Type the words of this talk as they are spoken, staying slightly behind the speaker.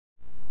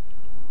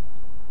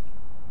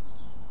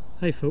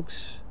Hi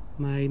folks,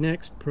 my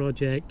next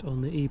project on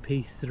the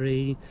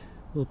EP3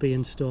 will be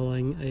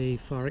installing a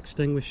fire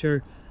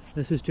extinguisher.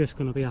 This is just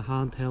going to be a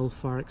handheld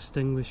fire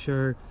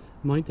extinguisher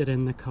mounted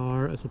in the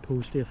car as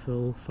opposed to a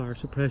full fire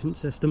suppression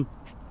system.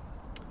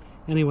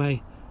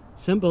 Anyway,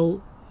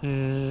 simple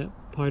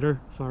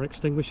powder fire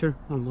extinguisher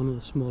and one of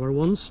the smaller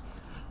ones.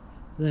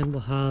 Then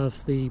we'll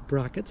have the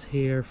brackets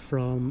here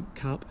from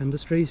Kap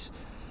Industries.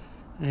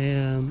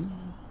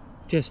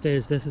 Just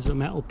as this is a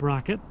metal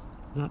bracket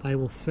that I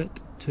will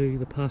fit to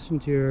the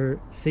passenger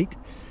seat,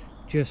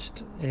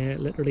 just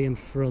literally in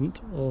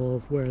front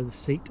of where the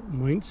seat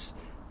mounts,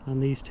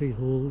 and these two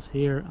holes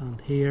here and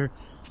here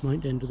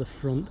mount into the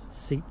front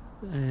seat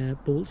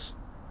bolts.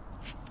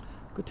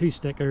 Got two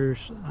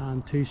stickers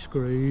and two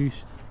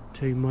screws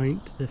to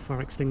mount the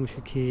fire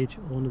extinguisher cage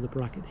onto the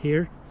bracket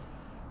here,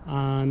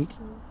 and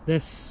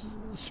this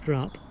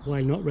strap,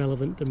 while not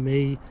relevant to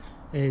me,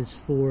 is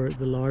for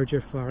the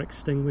larger fire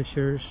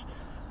extinguishers.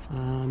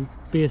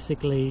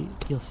 Basically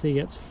you'll see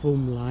it's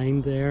foam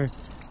lined there,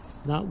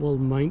 that will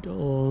mount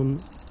on,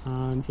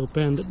 and you'll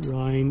bend it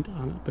round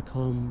and it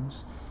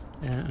becomes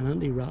an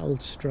anti-rattle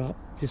strap,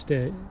 just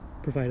to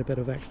provide a bit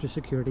of extra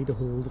security to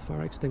hold the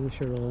fire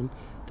extinguisher on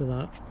to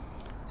that.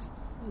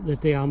 The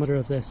diameter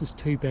of this is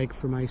too big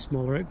for my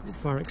smaller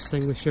fire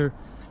extinguisher,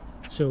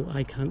 so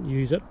I can't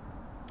use it,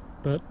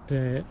 but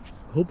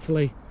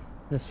hopefully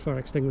this fire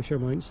extinguisher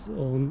mounts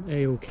on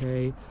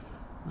a-okay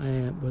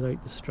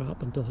without the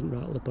strap and doesn't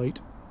rattle about,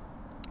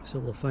 so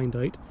we'll find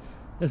out.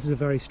 This is a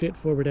very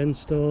straightforward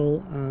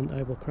install and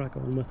I will crack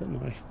on with it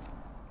now.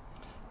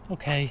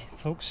 Okay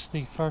folks,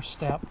 the first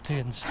step to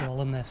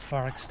installing this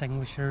fire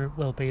extinguisher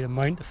will be to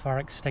mount the fire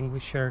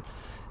extinguisher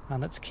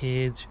and its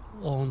cage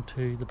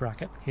onto the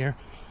bracket here.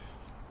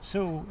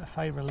 So if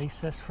I release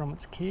this from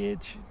its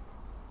cage,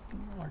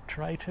 or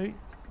try to,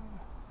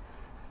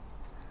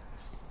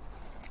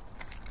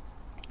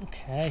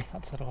 okay,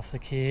 that's it off the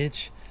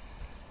cage.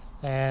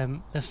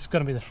 This is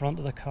going to be the front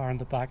of the car and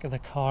the back of the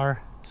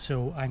car,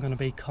 so I'm going to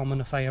be coming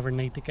if I ever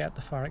need to get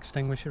the fire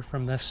extinguisher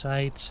from this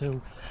side.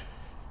 So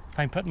if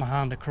I'm putting my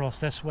hand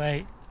across this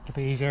way, it'll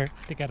be easier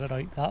to get it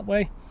out that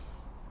way.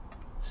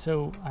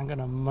 So I'm going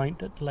to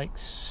mount it like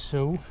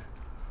so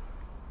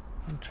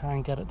and try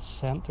and get it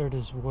centered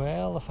as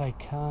well if I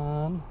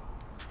can.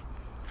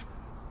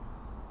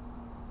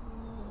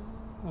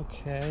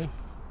 Okay,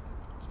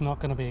 it's not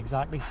going to be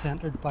exactly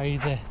centered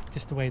by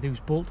just the way those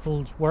bolt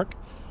holes work,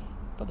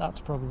 but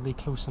that's probably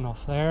close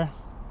enough there.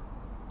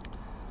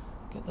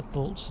 Get the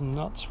bolts and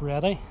nuts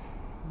ready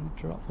and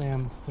drop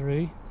them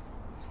through.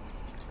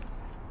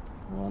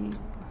 One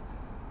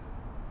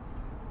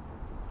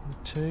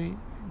and two,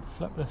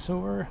 flip this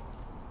over,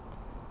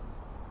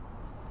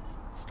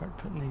 start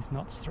putting these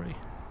nuts through.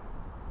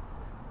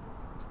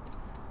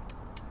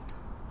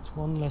 It's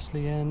one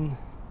lessly in,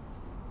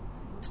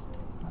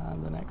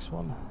 and the next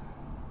one.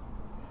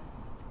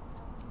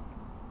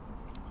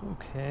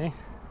 Okay,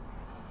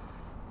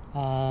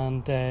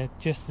 and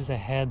just as a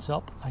heads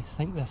up, I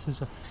think this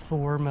is a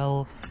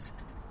 4mm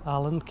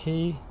Allen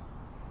key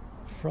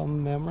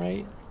from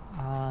memory,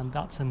 and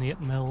that's an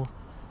 8mm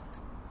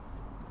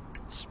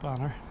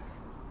spanner.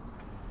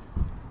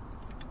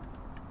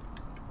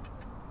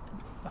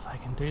 If I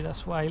can do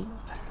this while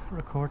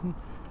recording,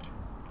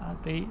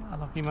 I'd be a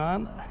lucky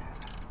man.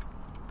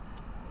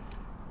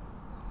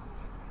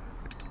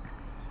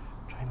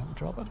 Try not to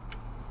drop it.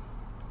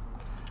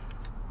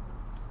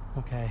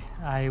 Okay,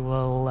 I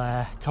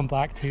will come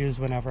back to you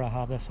whenever I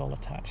have this all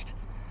attached.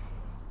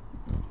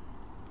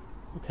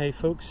 Okay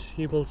folks,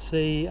 you will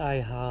see I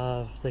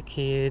have the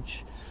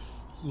cage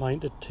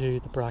mounted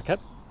to the bracket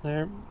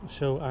there,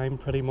 so I'm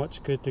pretty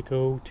much good to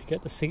go to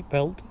get the seat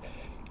belt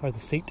or the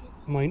seat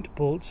mount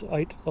bolts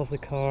out of the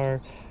car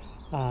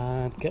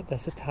and get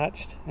this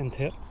attached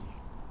into it.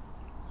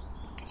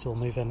 So we'll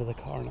move into the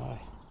car now.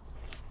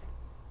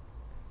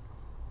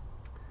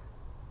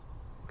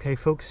 Okay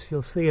folks,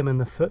 you'll see I'm in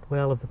the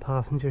footwell of the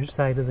passenger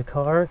side of the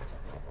car.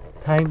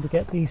 Time to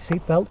get these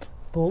seatbelt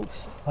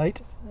bolts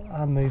out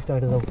and moved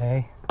out of the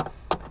way.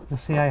 You'll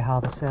see I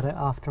have a set of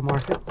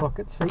aftermarket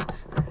bucket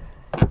seats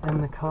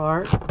in the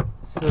car,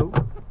 so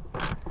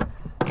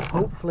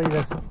hopefully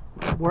this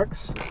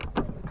works,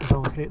 because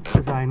obviously it's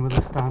designed with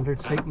a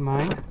standard seat in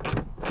mind.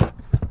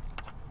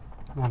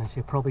 And as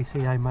you probably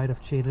see, I might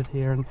have cheated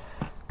here and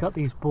got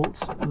these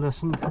bolts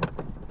loosened.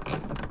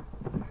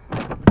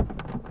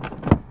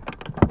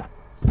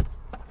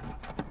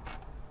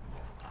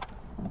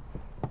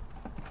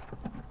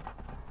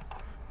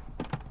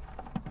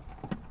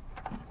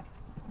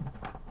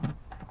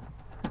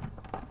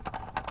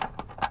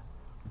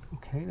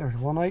 Okay, there's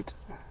one out,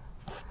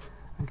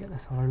 and get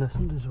this other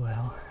loosened as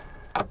well.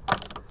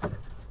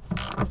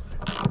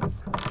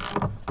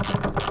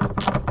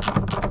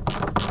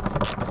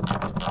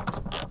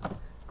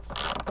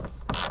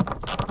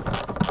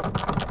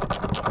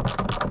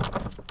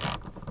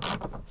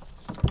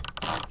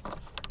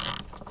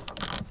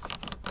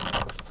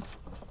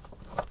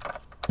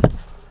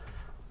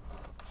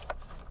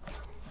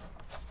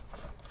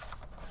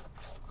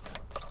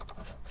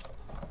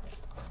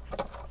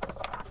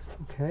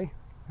 Okay,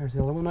 there's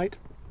the other one out.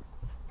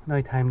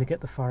 Now time to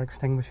get the fire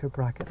extinguisher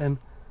bracket in.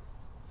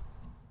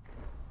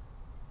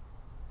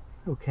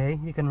 Okay,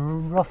 you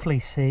can roughly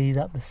see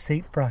that the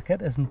seat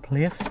bracket is in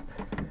place.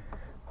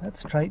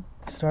 Let's try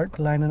to start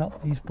lining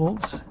up these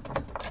bolts.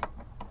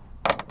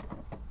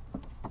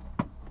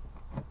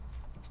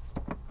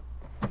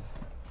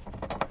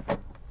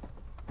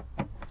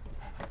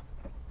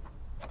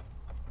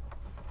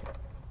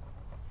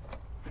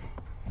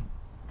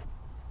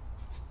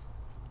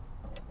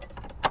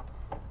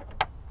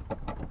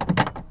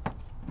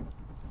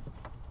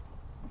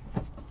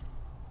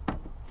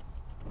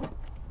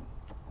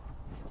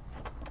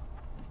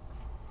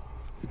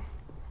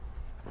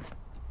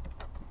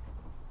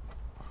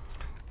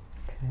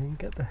 Okay,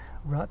 get the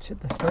ratchet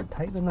to start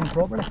tightening them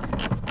properly.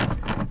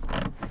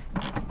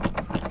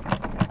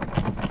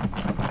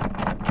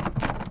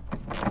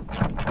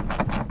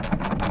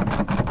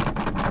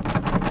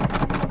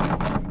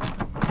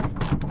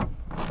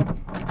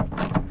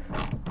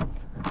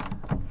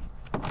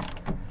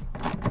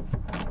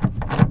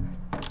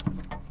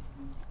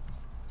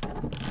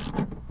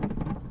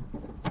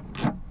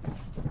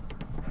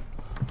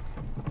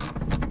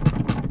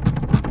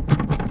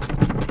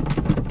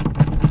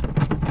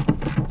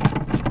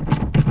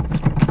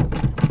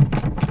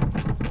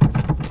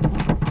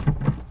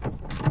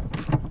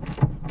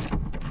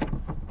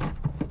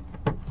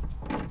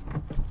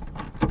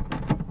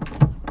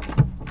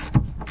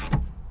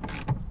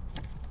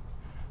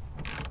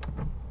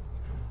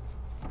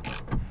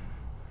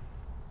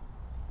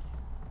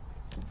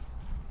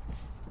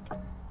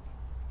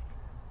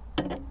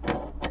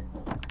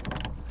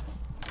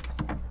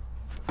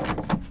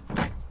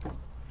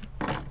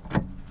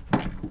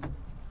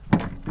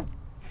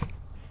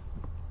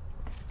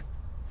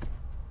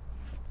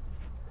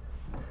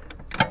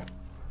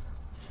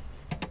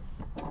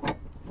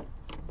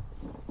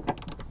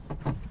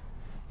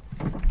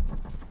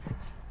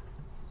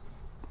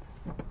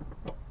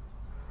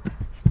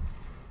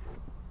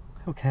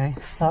 Okay,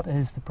 that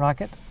is the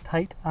bracket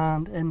tight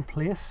and in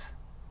place.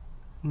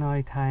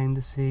 Now time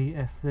to see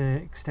if the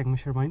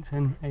extinguisher mounts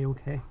in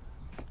a-okay.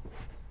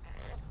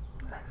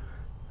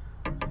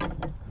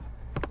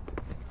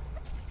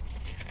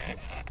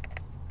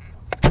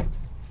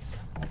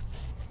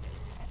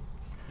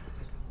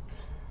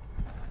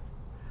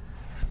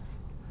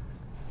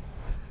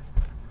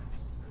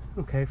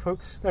 Okay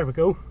folks, there we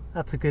go.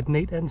 That's a good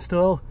neat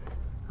install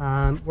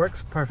and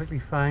works perfectly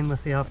fine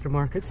with the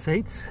aftermarket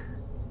seats.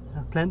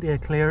 Plenty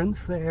of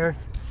clearance there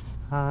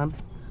and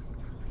it's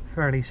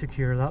fairly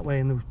secure that way,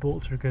 and those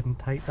bolts are good and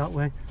tight that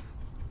way.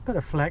 Bit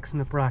of flex in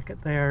the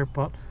bracket there,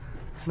 but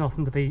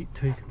nothing to be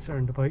too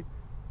concerned about.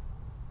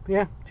 But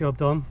yeah, job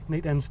done,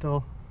 neat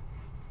install.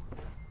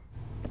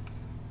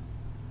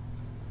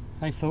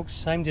 Hi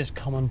folks, I'm just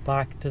coming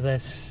back to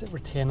this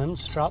retaining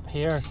strap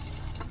here.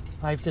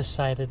 I've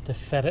decided to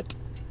fit it.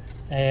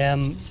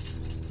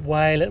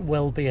 While it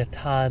will be a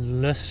tad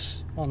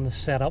loose on the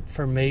setup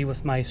for me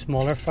with my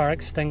smaller fire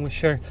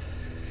extinguisher,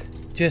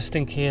 just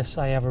in case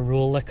I ever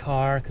roll the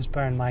car, because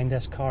bear in mind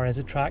this car is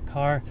a track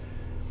car,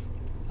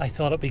 I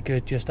thought it'd be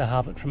good just to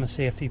have it from a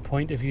safety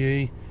point of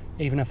view,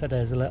 even if it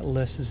is a little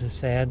loose as I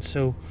said.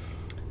 So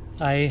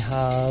I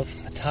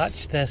have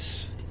attached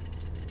this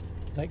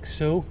like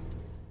so